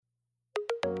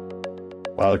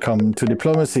Welcome to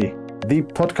Diplomacy, the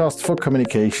podcast for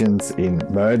communications in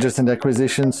mergers and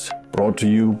acquisitions, brought to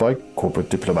you by Corporate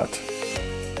Diplomat.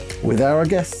 With our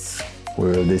guests, we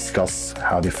will discuss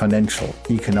how the financial,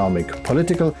 economic,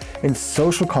 political, and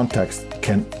social context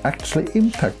can actually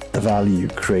impact the value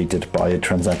created by a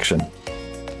transaction.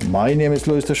 My name is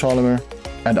Louis de Charlemagne,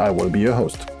 and I will be your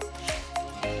host.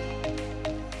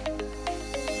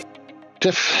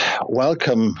 Jeff,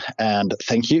 welcome and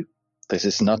thank you. This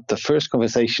is not the first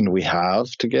conversation we have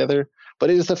together, but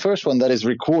it is the first one that is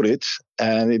recorded,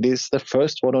 and it is the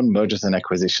first one on mergers and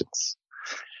acquisitions.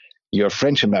 You're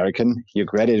French-American, you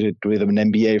graduated with an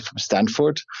MBA from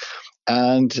Stanford,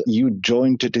 and you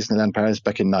joined Disneyland Paris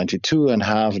back in 92 and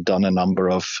have done a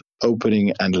number of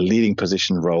opening and leading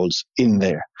position roles in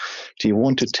there. Do you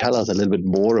want to tell us a little bit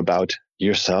more about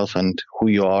yourself and who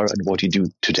you are and what you do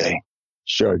today?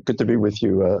 Sure. Good to be with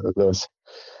you, Louis.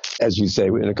 As you say,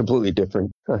 in a completely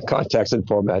different context and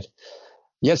format.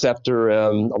 Yes, after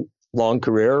a long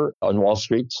career on Wall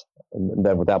Street, and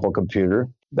then with Apple Computer,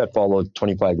 that followed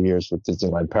 25 years with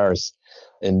Disneyland Paris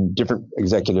in different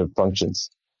executive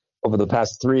functions. Over the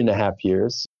past 3.5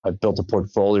 years, I've built a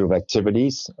portfolio of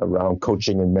activities around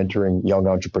coaching and mentoring young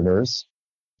entrepreneurs,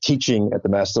 teaching at the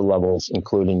master levels,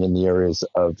 including in the areas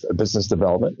of business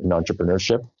development and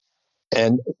entrepreneurship,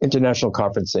 and international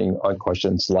conferencing on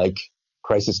questions like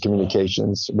crisis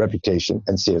communications, reputation,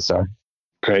 and CSR.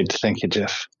 Great. Thank you,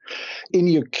 Jeff. In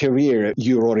your career,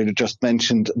 you already just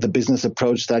mentioned the business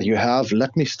approach that you have.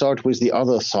 Let me start with the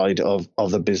other side of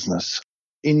the business.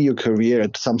 In your career,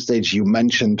 at some stage, you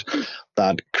mentioned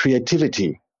that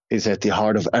creativity is at the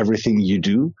heart of everything you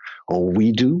do or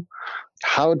we do.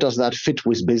 How does that fit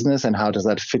with business, and how does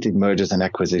that fit in mergers and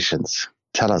acquisitions?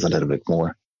 Tell us a little bit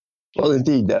more. Well,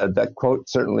 indeed, that quote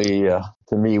certainly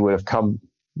to me would have come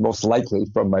most likely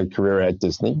from my career at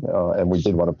Disney. And we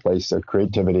did want to place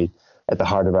creativity at the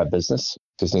heart of our business.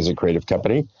 Disney is a creative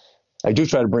company. I do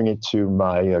try to bring it to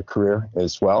my career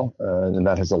as well. And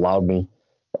that has allowed me,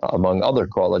 among other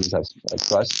qualities, I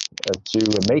trust,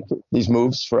 to make these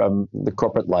moves from the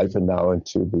corporate life and now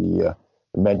into the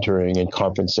mentoring and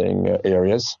conferencing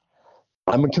areas.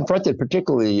 I'm confronted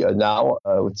particularly now,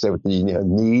 I would say, with the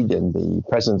need and the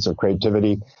presence of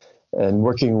creativity and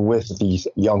working with these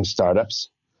young startups.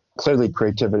 Clearly,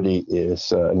 creativity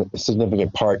is a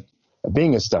significant part of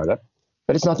being a startup,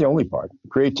 but it's not the only part.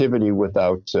 Creativity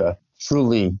without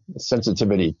truly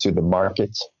sensitivity to the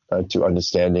market, to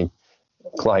understanding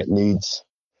client needs,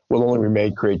 will only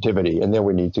remain creativity. And then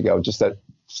we need to go just that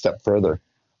step further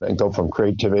and go from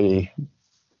creativity,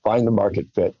 find the market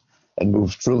fit, and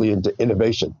move truly into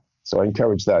innovation. So I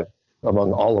encourage that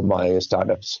among all of my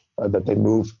startups, that they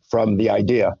move from the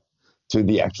idea to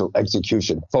the actual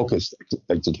execution, focused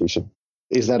execution.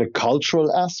 Is that a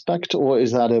cultural aspect or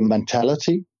is that a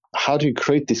mentality? How do you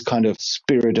create this kind of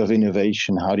spirit of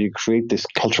innovation? How do you create this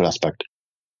cultural aspect?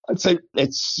 I'd say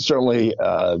it's certainly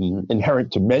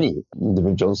inherent to many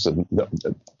individuals, and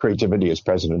creativity is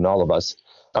present in all of us.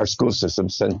 Our school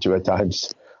systems tend to, at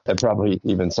times, and probably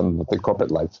even some of the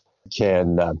corporate life,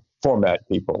 can format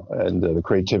people, and the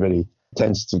creativity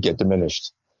tends to get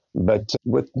diminished. But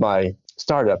with my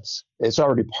startups, it's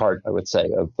already part, I would say,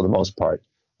 for the most part,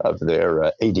 of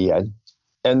their ADN.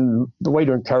 And the way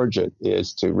to encourage it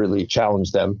is to really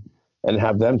challenge them and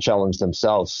have them challenge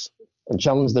themselves and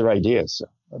challenge their ideas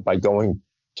by going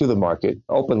to the market,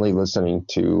 openly listening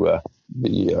to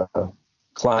the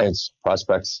clients,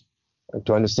 prospects,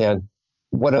 to understand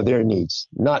what are their needs,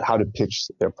 not how to pitch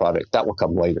their product. That will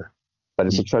come later. But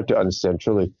it's to try to understand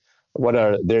truly what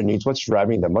are their needs, what's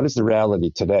driving them, what is the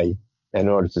reality today, in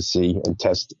order to see and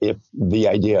test if the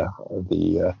idea,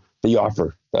 the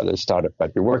offer that a startup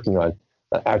might be working on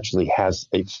actually has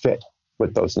a fit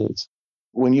with those needs.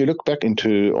 When you look back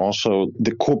into also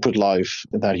the corporate life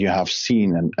that you have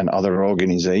seen and other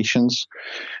organizations,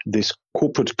 this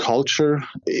corporate culture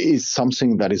is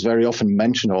something that is very often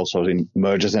mentioned also in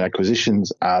mergers and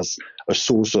acquisitions as a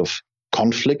source of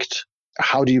conflict.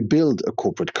 How do you build a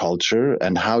corporate culture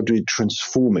and how do you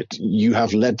transform it? You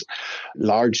have led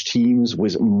large teams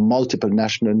with multiple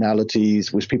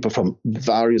nationalities, with people from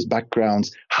various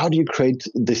backgrounds. How do you create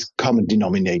this common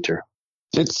denominator?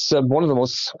 It's one of the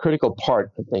most critical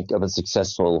part, I think, of a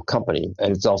successful company.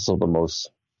 And it's also the most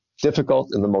difficult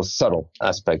and the most subtle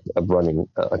aspect of running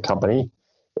a company.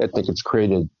 I think it's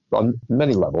created on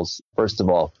many levels. First of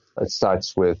all, it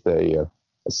starts with a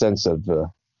sense of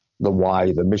the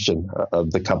why, the mission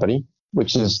of the company,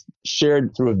 which is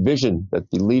shared through a vision that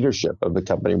the leadership of the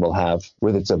company will have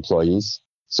with its employees.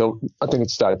 So I think it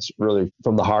starts really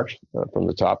from the heart, from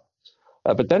the top.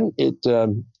 But then it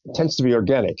tends to be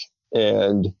organic.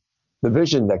 And the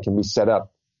vision that can be set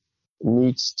up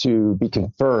needs to be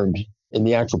confirmed in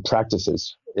the actual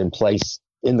practices in place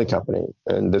in the company.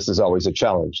 And this is always a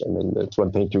challenge. I mean, it's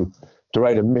one thing to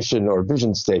write a mission or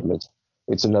vision statement.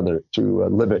 It's another to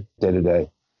live it day to day.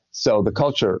 So the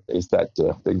culture is that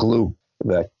the glue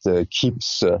that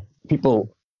keeps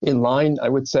people in line, I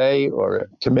would say, or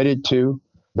committed to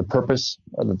the purpose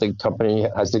that the company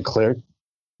has declared.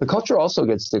 The culture also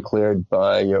gets declared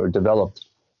by or developed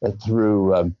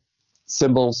through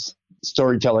symbols,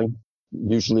 storytelling,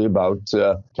 usually about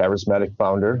charismatic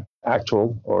founder,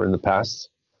 actual or in the past.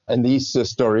 And these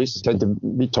stories tend to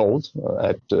be told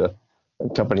at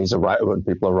companies when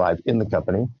people arrive in the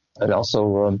company, and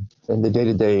also in the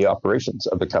day-to-day operations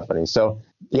of the company. So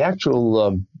the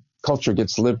actual culture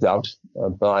gets lived out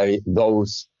by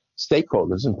those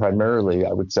stakeholders, and primarily,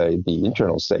 I would say, the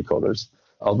internal stakeholders,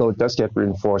 although it does get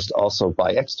reinforced also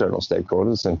by external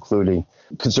stakeholders, including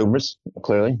consumers,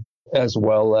 clearly, as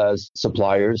well as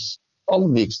suppliers. All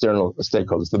of the external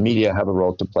stakeholders, the media have a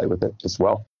role to play with it as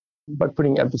well, but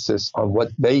putting emphasis on what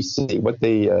they see, what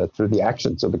they, through the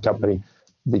actions of the company,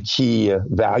 the key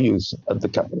values of the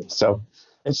company. So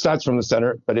it starts from the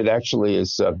center, but it actually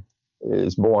is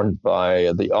borne by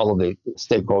all of the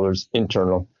stakeholders,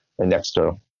 internal and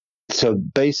external. So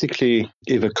basically,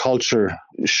 if a culture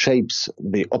shapes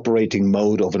the operating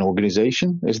mode of an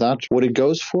organization, is that what it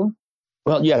goes for?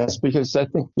 Well, yes, because I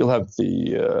think you'll have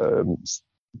the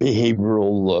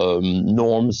behavioral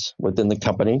norms within the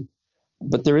company,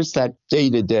 but there is that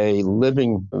day-to-day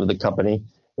living of the company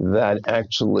that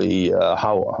actually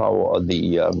how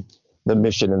the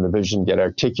mission and the vision get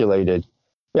articulated.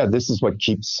 Yeah, this is what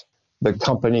keeps the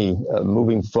company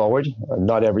moving forward.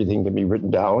 Not everything can be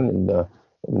written down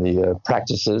in the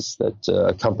practices that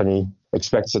a company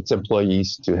expects its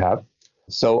employees to have.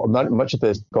 So much of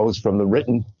this goes from the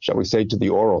written, shall we say, to the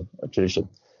oral tradition.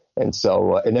 And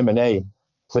so in M&A,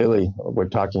 clearly we're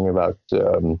talking about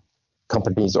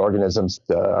companies, organisms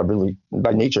that are really,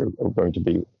 by nature, are going to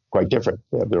be quite different.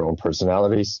 They have their own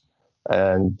personalities.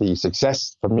 And the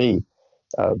success, for me,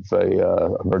 of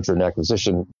a merger and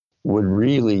acquisition would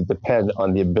really depend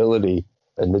on the ability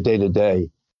in the day-to-day,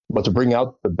 but to bring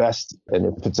out the best. And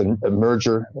if it's a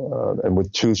merger and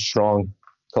with two strong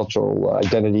cultural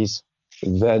identities,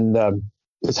 then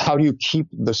it's how do you keep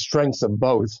the strengths of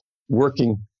both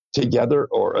working together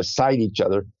or aside each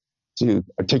other to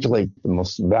articulate the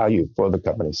most value for the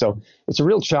company. So it's a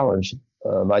real challenge.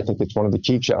 I think it's one of the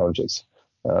key challenges.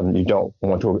 You don't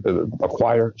want to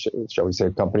acquire, shall we say,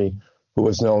 a company who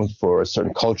is known for a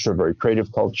certain culture, a very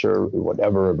creative culture,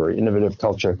 whatever, a very innovative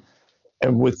culture.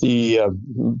 And with the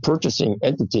purchasing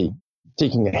entity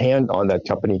taking a hand on that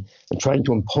company and trying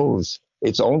to impose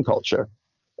its own culture,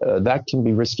 that can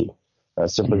be risky,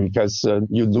 simply because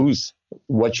you lose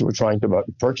what you were trying to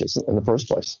purchase in the first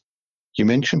place. You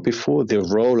mentioned before the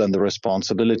role and the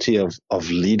responsibility of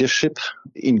leadership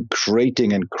in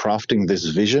creating and crafting this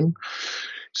vision.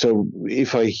 So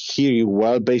if I hear you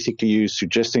well, basically you're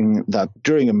suggesting that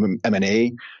during an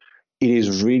M&A, it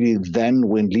is really then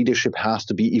when leadership has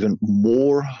to be even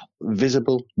more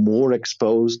visible, more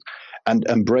exposed, and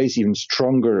embrace even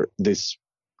stronger this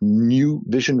new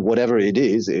vision, whatever it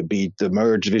is, it be the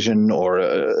merge vision or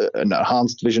an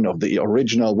enhanced vision of the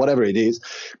original, whatever it is,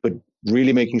 but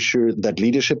really making sure that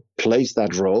leadership plays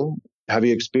that role. Have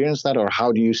you experienced that, or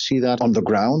how do you see that on the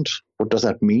ground? What does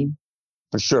that mean?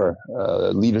 For sure.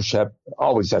 Leadership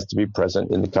always has to be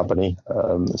present in the company.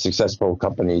 Successful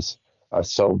companies are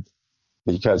so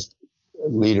because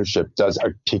leadership does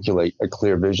articulate a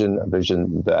clear vision, a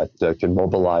vision that can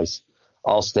mobilize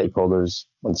all stakeholders,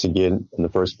 once again, in the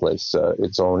first place,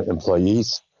 its own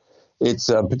employees. It's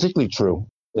particularly true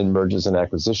in mergers and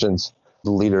acquisitions.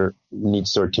 The leader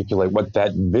needs to articulate what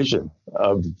that vision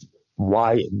of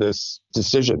why this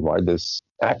decision, why this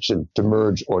action to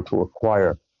merge or to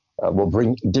acquire will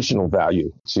bring additional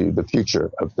value to the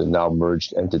future of the now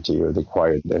merged entity or the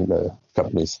acquired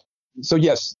companies. So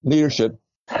yes, leadership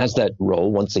has that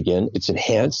role. Once again, it's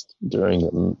enhanced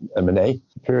during M&A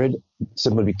period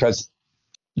simply because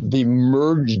the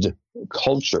merged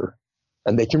culture,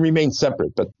 and they can remain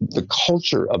separate, but the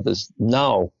culture of this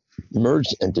now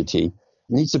merged entity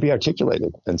needs to be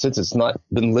articulated. And since it's not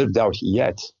been lived out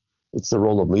yet, it's the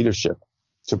role of leadership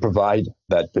to provide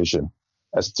that vision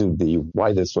as to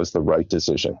why this was the right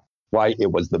decision, why it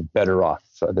was the better off.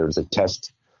 There's a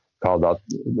test called out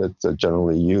that's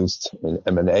generally used in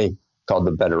M&A called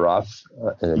the better off.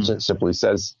 And it simply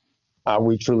says, are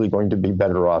we truly going to be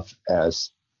better off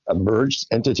as a merged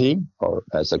entity or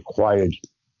as acquired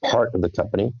part of the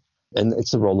company? And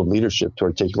it's the role of leadership to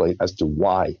articulate as to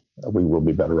why we will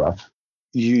be better off.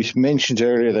 You mentioned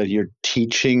earlier that you're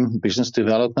teaching business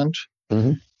development.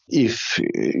 Mm-hmm. If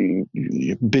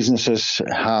businesses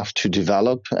have to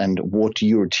develop and what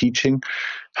you're teaching,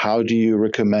 how do you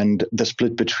recommend the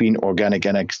split between organic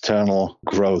and external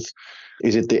growth?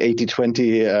 Is it the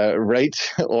 80-20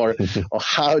 rate or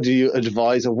how do you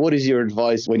advise, or what is your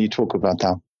advice when you talk about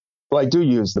that? Well, I do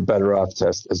use the better off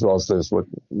test as well as there's what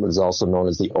is also known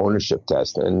as the ownership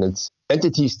test. And it's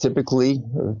entities typically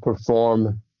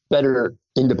perform better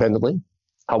independently.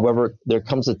 However, there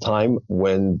comes a time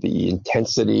when the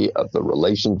intensity of the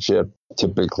relationship,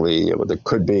 typically, there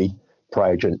could be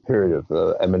prior to a period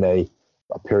of M&A,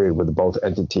 a period where both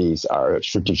entities are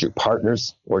strategic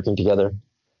partners working together.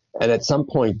 And at some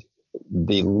point,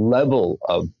 the level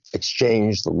of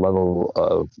exchange, the level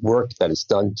of work that is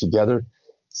done together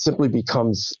simply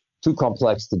becomes too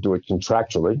complex to do it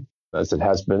contractually, as it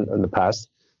has been in the past.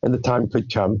 And the time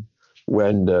could come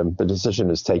when the decision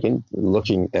is taken,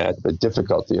 looking at the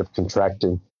difficulty of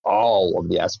contracting all of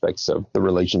the aspects of the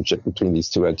relationship between these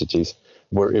two entities,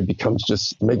 where it becomes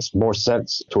just makes more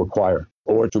sense to acquire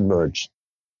or to merge.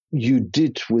 You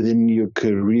did within your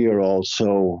career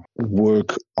also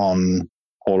work on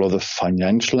all of the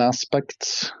financial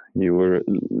aspects. You were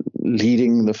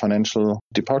leading the financial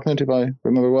department, if I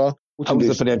remember well. I was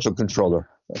the financial controller.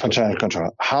 Financial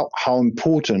controller. How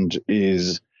important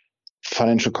is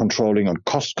financial controlling and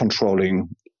cost controlling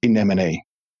in M&A?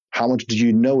 How much do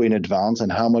you know in advance,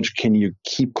 and how much can you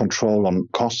keep control on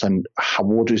costs, and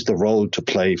what is the role to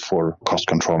play for cost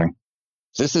controlling?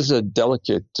 This is a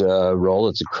delicate role.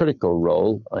 It's a critical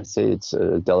role. I say it's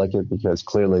delicate because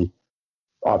clearly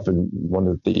often one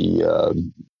of the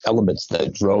elements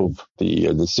that drove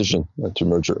the decision to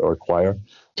merge or acquire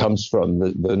comes from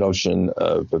the notion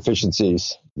of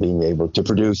efficiencies, being able to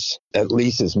produce at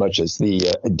least as much as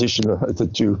the addition of the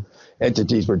two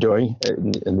entities were doing.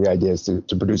 And the idea is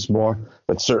to produce more,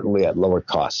 but certainly at lower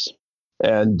costs.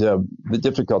 And the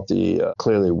difficulty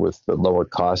clearly with the lower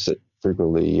costs, it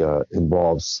frequently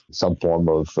involves some form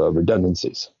of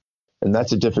redundancies. And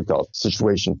that's a difficult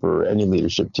situation for any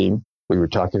leadership team. We were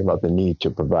talking about the need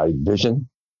to provide vision.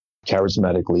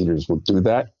 Charismatic leaders will do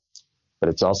that, but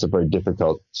it's also very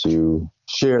difficult to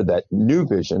share that new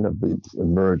vision of the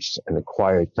merged and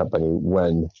acquired company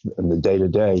when in the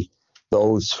day-to-day,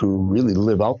 those who really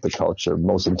live out the culture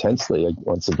most intensely,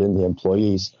 once again, the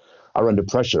employees, are under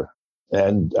pressure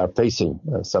and are facing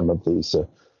some of these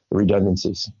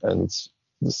redundancies. And this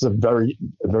is a very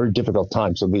difficult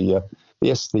time. So the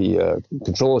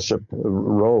controllership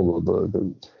role of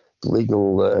the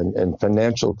legal and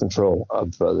financial control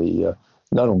of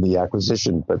not only the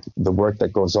acquisition, but the work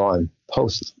that goes on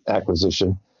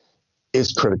post-acquisition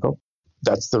is critical.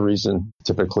 That's the reason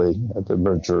typically the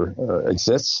merger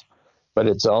exists. But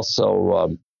it's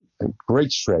also a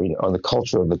great strain on the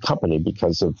culture of the company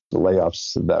because of the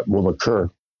layoffs that will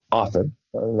occur often,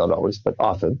 not always, but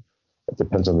often. It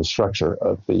depends on the structure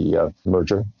of the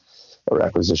merger or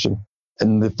acquisition.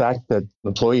 And the fact that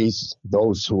employees,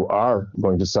 those who are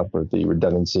going to suffer the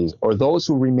redundancies or those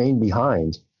who remain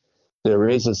behind,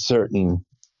 there's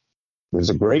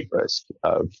a great risk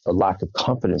of a lack of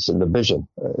confidence in the vision.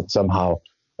 Somehow,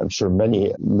 I'm sure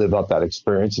many live out that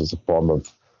experience as a form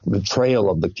of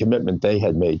betrayal of the commitment they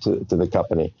had made to the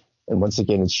company. And once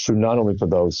again, it's true not only for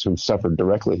those who suffered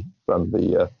directly from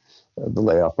the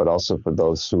layoff, but also for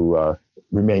those who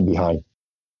remain behind.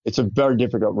 It's a very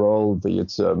difficult role.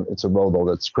 It's a role, though,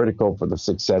 that's critical for the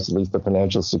success, at least the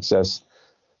financial success.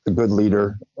 A good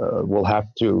leader will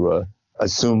have to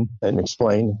assume and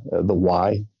explain the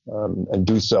why, and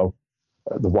do so,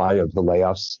 the why of the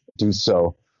layoffs, do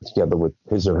so together with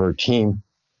his or her team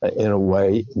in a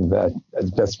way that,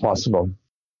 as best possible,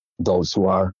 those who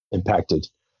are impacted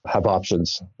have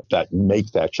options that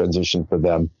make that transition for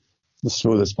them the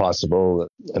smoothest possible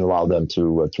and allow them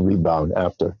to rebound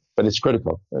after. But it's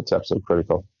critical. It's absolutely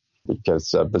critical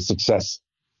because the success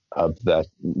of that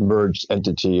merged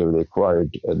entity or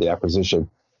the acquisition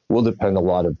will depend a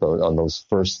lot on those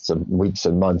first weeks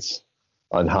and months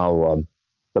on how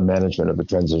the management of the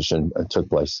transition took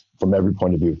place from every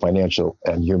point of view, financial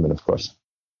and human, of course.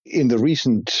 In the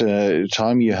recent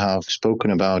time, you have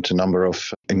spoken about a number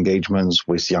of engagements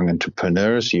with young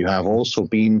entrepreneurs. You have also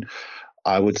been,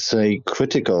 I would say,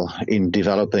 critical in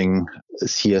developing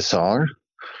CSR.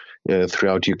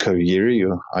 Throughout your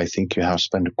career, I think you have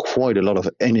spent quite a lot of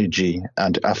energy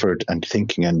and effort and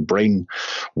thinking and brain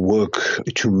work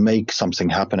to make something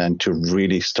happen and to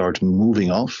really start moving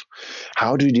off.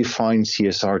 How do you define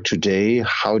CSR today?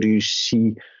 How do you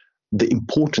see the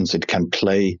importance it can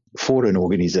play for an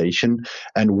organization,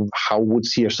 and how would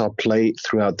CSR play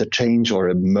throughout the change or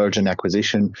a merger and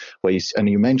acquisition? And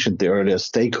you mentioned the earlier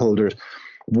stakeholders.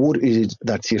 What is it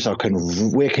that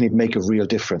CSR where can it make a real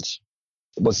difference?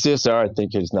 Well, CSR, I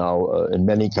think, is now in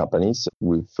many companies.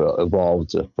 We've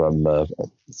evolved from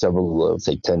several,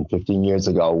 say, 10, 15 years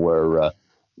ago, where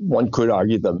one could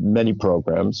argue that many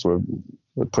programs were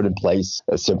put in place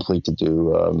simply to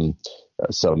do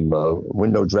some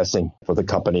window dressing for the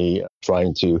company,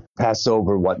 trying to pass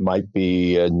over what might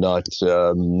be not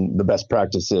the best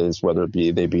practices, whether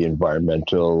they be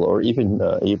environmental or even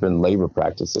labor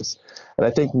practices. And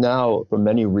I think now, for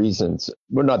many reasons,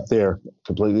 we're not there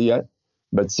completely yet.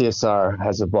 But CSR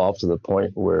has evolved to the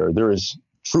point where there is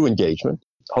true engagement,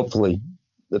 hopefully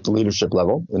at the leadership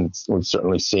level. And we've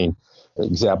certainly seen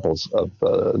examples of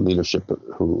leadership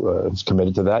who is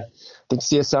committed to that. I think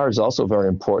CSR is also very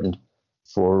important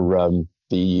for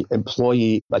the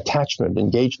employee attachment,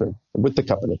 engagement with the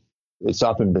company. It's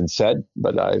often been said,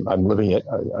 but I'm living it.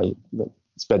 I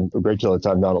spend a great deal of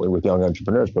time not only with young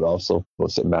entrepreneurs, but also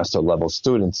with master level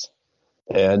students.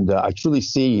 And I truly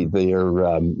see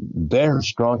their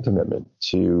strong commitment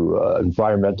to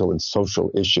environmental and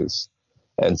social issues.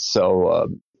 And so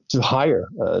to hire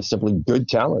simply good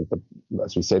talent,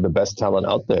 as we say, the best talent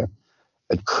out there,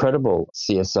 a credible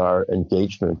CSR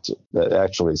engagement that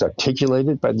actually is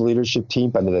articulated by the leadership team,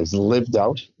 but that is lived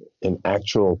out in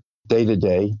actual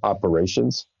day-to-day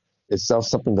operations, is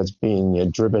something that's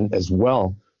being driven as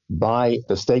well by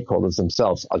the stakeholders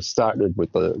themselves. I've started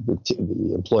with the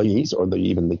employees or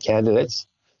even the candidates.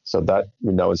 So that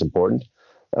we know is important.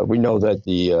 We know that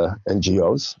the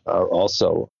NGOs are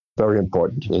also very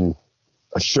important in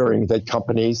assuring that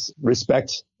companies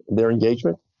respect their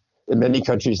engagement. In many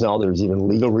countries now, there's even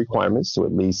legal requirements to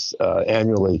at least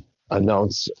annually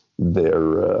announce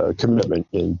their commitment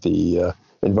in the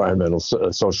environmental,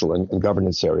 social, and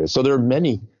governance areas. So there are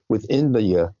many within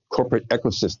the corporate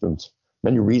ecosystems,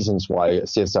 many reasons why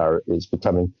CSR is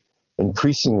becoming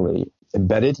increasingly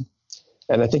embedded.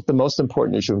 And I think the most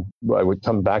important issue I would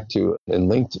come back to and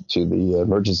linked to the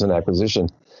mergers and acquisition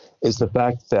is the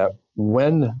fact that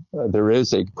when there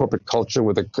is a corporate culture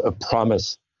with a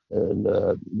promise and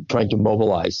trying to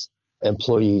mobilize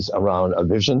employees around a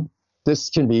vision, this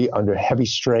can be under heavy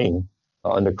strain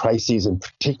under crises, and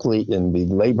particularly in the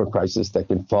labor crisis that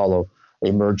can follow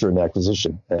a merger and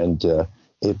acquisition. And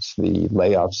if the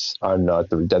layoffs are not,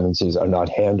 the redundancies are not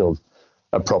handled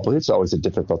appropriately, it's always a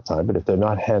difficult time, but if they're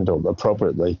not handled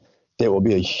appropriately, there will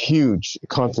be a huge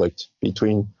conflict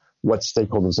between what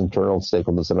internal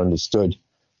stakeholders have understood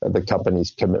the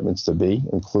company's commitments to be,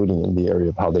 including in the area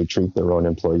of how they treat their own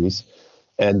employees.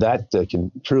 And that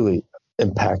can truly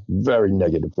impact very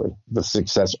negatively the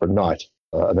success or not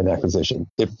of an acquisition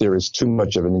if there is too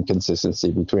much of an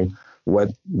inconsistency between what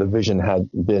the vision had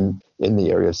been in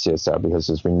the area of CSR, because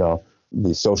as we know,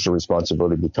 the social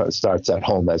responsibility starts at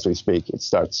home as we speak. It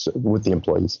starts with the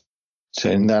employees. So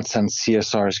in that sense,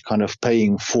 CSR is kind of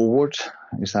paying forward.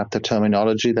 Is that the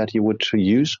terminology that you would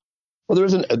use? Well, there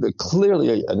is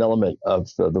clearly an element of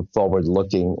the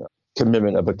forward-looking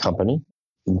commitment of a company.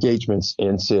 Engagements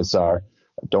in CSR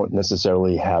don't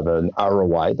necessarily have an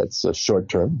ROI that's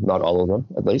short-term, not all of them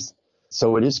at least.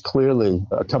 So it is clearly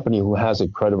a company who has a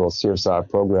credible CSR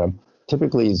program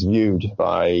typically is viewed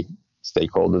by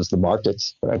stakeholders, the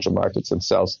markets, financial markets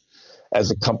themselves,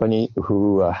 as a company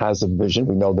who has a vision.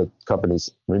 We know that companies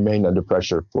remain under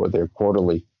pressure for their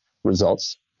quarterly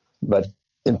results, but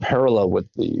in parallel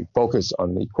with the focus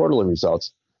on the quarterly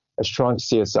results, a strong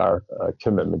CSR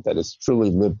commitment that is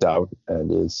truly lived out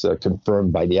and is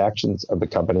confirmed by the actions of the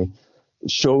company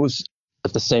shows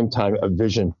at the same time a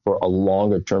vision for a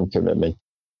longer term commitment,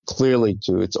 clearly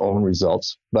to its own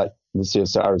results, but the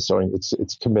CSR is showing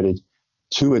it's committed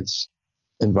to its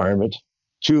environment,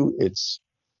 to its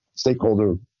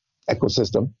stakeholder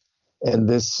ecosystem. And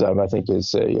this, I think,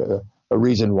 is a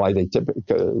reason why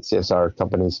CSR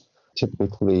companies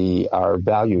typically are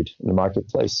valued in the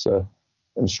marketplace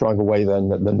in a stronger way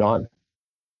than not.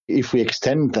 If we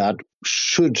extend that,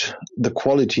 should the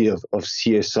quality of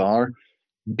CSR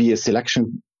be a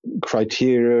selection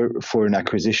criteria for an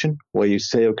acquisition, where you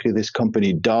say, okay, this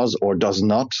company does or does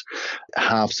not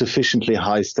have sufficiently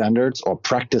high standards or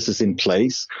practices in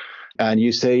place, and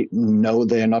you say, no,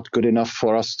 they're not good enough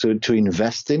for us to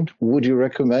invest in? Would you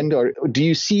recommend, or do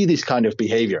you see this kind of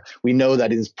behavior? We know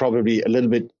that it is probably a little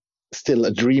bit still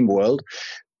a dream world,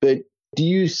 but Do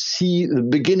you see the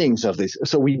beginnings of this?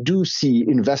 So we do see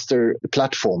investor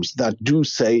platforms that do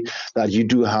say that you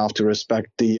do have to respect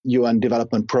the UN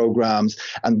development programs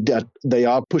and that they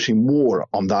are pushing more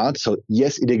on that. So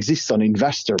yes, it exists on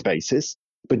investor basis,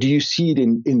 but do you see it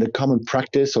in the common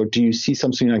practice, or do you see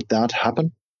something like that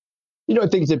happen? I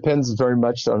think it depends very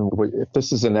much on if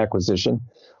this is an acquisition,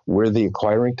 where the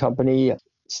acquiring company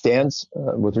stands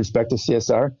with respect to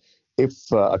CSR. If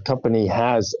a company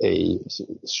has a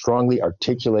strongly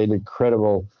articulated,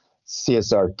 credible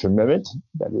CSR commitment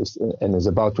that is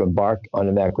about to embark on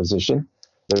an acquisition,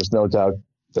 there's no doubt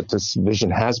that this vision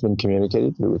has been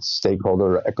communicated through its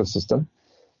stakeholder ecosystem.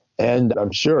 And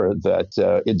I'm sure that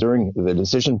during the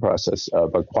decision process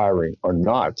of acquiring or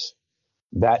not,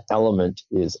 that element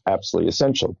is absolutely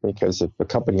essential, because if the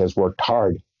company has worked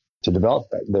hard to develop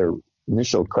their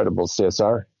initial credible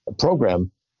CSR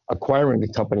program, acquiring a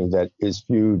company that is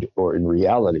viewed or in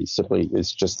reality simply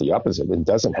is just the opposite and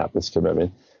doesn't have this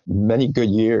commitment, many good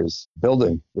years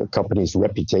building the company's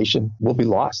reputation will be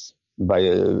lost by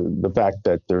the fact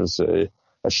that there's a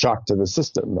shock to the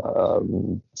system.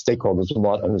 Stakeholders will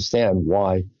not understand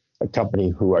why a company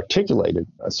who articulated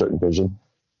a certain vision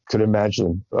could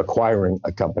imagine acquiring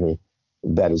a company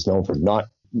that is known for not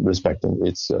respecting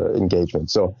its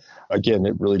engagement. So again,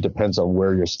 it really depends on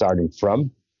where you're starting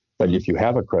from. But if you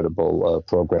have a credible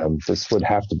program, this would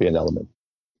have to be an element.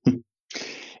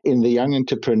 In the young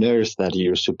entrepreneurs that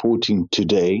you're supporting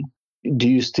today, do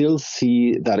you still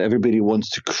see that everybody wants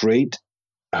to create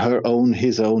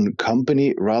his own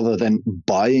company rather than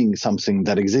buying something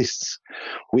that exists?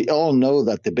 We all know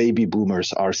that the baby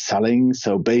boomers are selling.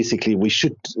 So basically, we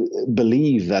should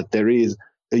believe that there is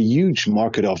a huge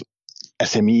market of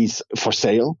SMEs for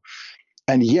sale.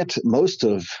 And yet most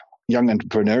of young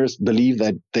entrepreneurs believe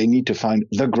that they need to find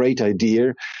the great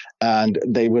idea and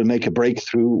they will make a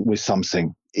breakthrough with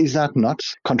something. Is that not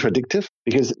contradictory?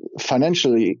 Because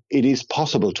financially, it is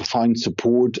possible to find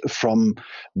support from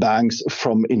banks,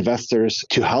 from investors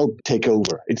to help take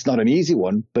over. It's not an easy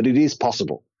one, but it is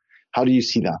possible. How do you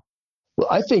see that? Well,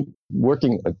 I think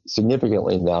working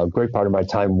significantly now, a great part of my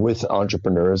time with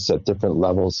entrepreneurs at different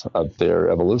levels of their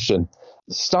evolution,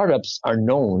 startups are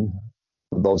known,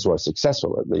 those who are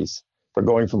successful at least, for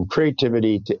going from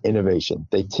creativity to innovation.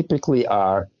 They typically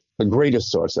are the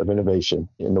greatest source of innovation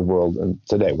in the world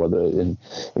today, whether in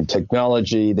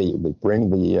technology, they bring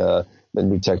the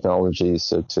new technologies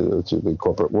to the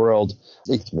corporate world,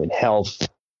 in health.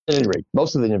 At any rate,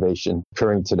 most of the innovation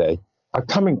occurring today are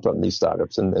coming from these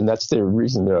startups, and that's their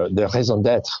reason, their raison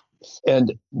d'être.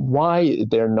 And why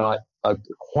they're not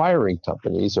acquiring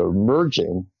companies or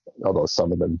merging, although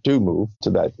some of them do move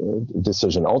to that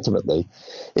decision ultimately,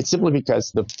 it's simply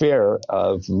because the fear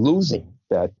of losing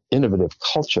that innovative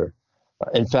culture.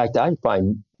 In fact, I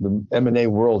find the M&A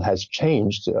world has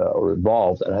changed or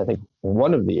evolved, and I think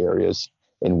one of the areas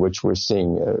in which we're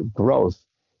seeing growth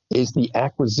is the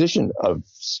acquisition of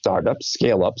startups,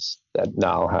 scale-ups that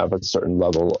now have a certain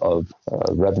level of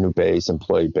revenue base,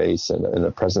 employee base, and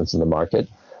a presence in the market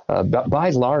by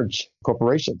large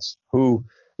corporations who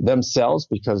themselves,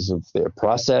 because of their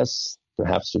process,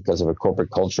 perhaps because of a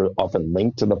corporate culture often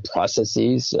linked to the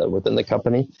processes within the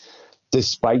company,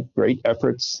 despite great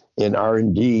efforts in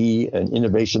R&D and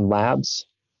innovation labs,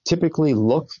 typically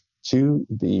look to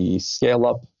the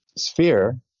scale-up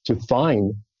sphere to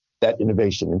find that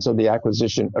innovation. And so the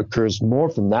acquisition occurs more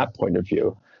from that point of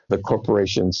view. The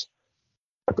corporations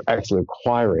are actually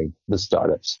acquiring the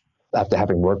startups after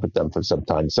having worked with them for some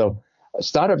time. So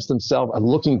startups themselves are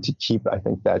looking to keep, I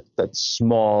think, that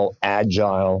small,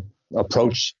 agile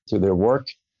approach to their work.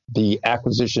 The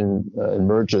acquisition and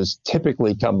mergers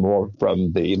typically come more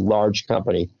from the large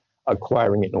company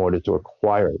acquiring it in order to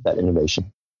acquire that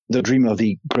innovation. The dream of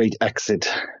the great exit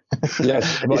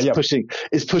yes, well,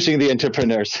 is pushing the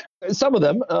entrepreneurs. Some of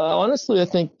them, honestly, I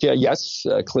think, yes,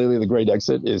 clearly the great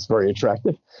exit is very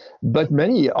attractive. But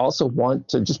many also want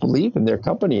to just believe in their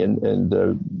company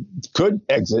and could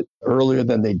exit earlier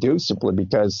than they do simply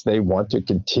because they want to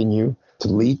continue to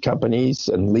lead companies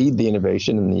and lead the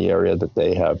innovation in the area that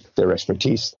they have their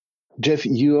expertise. Jeff,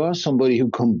 you are somebody who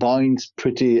combines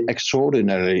pretty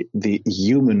extraordinarily the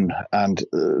human and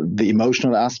the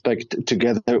emotional aspect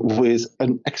together with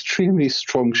an extremely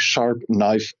strong, sharp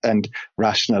knife and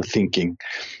rational thinking.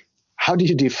 How do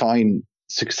you define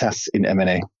success in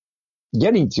M&A?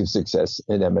 Getting to success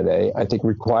in M&A, I think,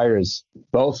 requires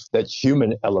both that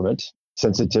human element,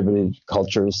 sensitivity to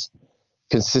cultures,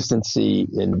 consistency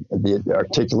in the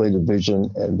articulated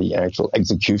vision and the actual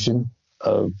execution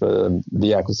of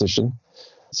the acquisition.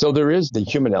 So there is the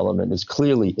human element is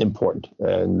clearly important,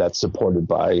 and that's supported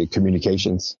by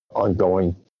communications,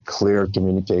 ongoing clear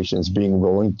communications, being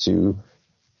willing to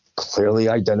clearly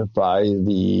identify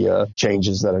the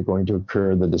changes that are going to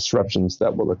occur, the disruptions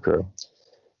that will occur.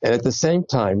 And at the same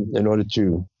time, in order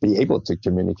to be able to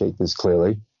communicate this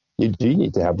clearly, you do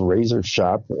need to have razor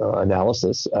sharp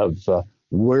analysis of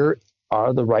where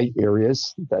are the right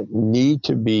areas that need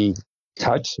to be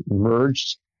cut,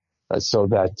 merged, so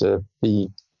that the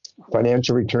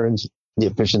financial returns, the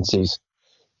efficiencies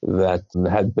that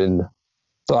had been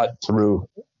thought through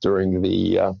during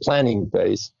the planning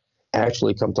phase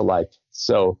actually come to life.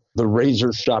 So the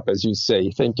razor sharp, as you say,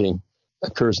 thinking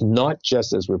occurs not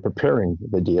just as we're preparing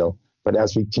the deal, but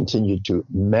as we continue to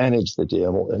manage the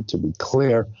deal and to be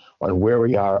clear on where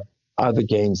we are the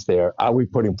gains there? Are we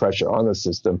putting pressure on the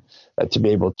system to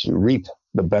be able to reap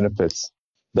the benefits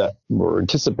that were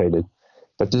anticipated,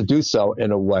 but to do so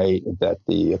in a way that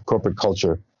the corporate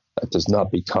culture does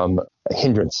not become a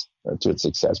hindrance to its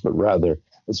success, but rather,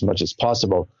 as much as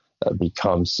possible,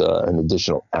 becomes an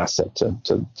additional asset to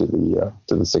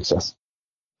the success.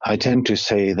 I tend to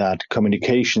say that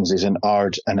communications is an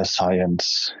art and a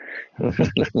science.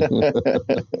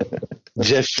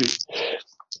 Jeffrey,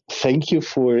 thank you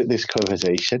for this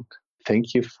conversation.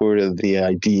 Thank you for the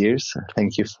ideas.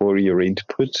 Thank you for your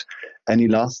input. Any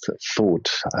last thought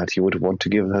that you would want to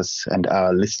give us and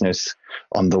our listeners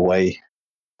on the way?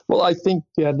 Well, I think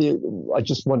I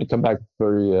just want to come back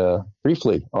very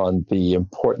briefly on the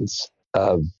importance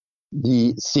of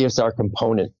the CSR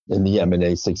component in the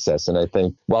M&A success. And I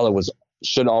think while it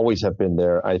should always have been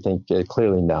there, I think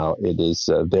clearly now it is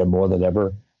there more than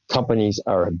ever. Companies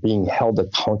are being held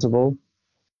accountable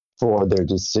for their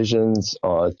decisions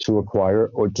to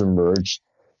acquire or to merge,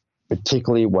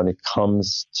 particularly when it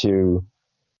comes to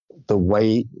the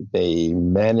way they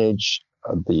manage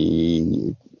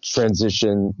the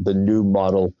transition, the new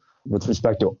model with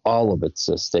respect to all of its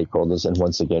stakeholders. And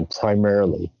once again,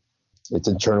 primarily its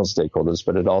internal stakeholders,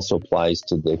 but it also applies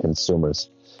to the consumers.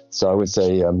 So I would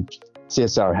say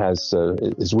CSR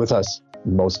is with us.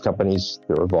 Most companies,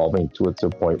 they're evolving to a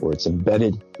point where it's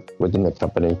embedded within the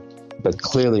company. But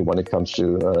clearly, when it comes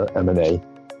to M&A,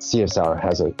 CSR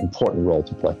has an important role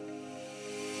to play.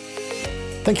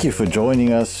 Thank you for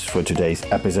joining us for today's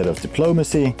episode of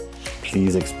Diplomacy.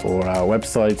 Please explore our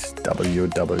website,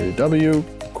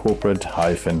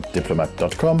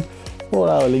 www.corporate-diplomat.com, or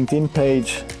our LinkedIn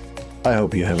page. I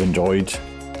hope you have enjoyed.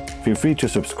 Feel free to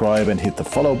subscribe and hit the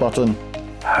follow button.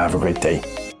 Have a great day.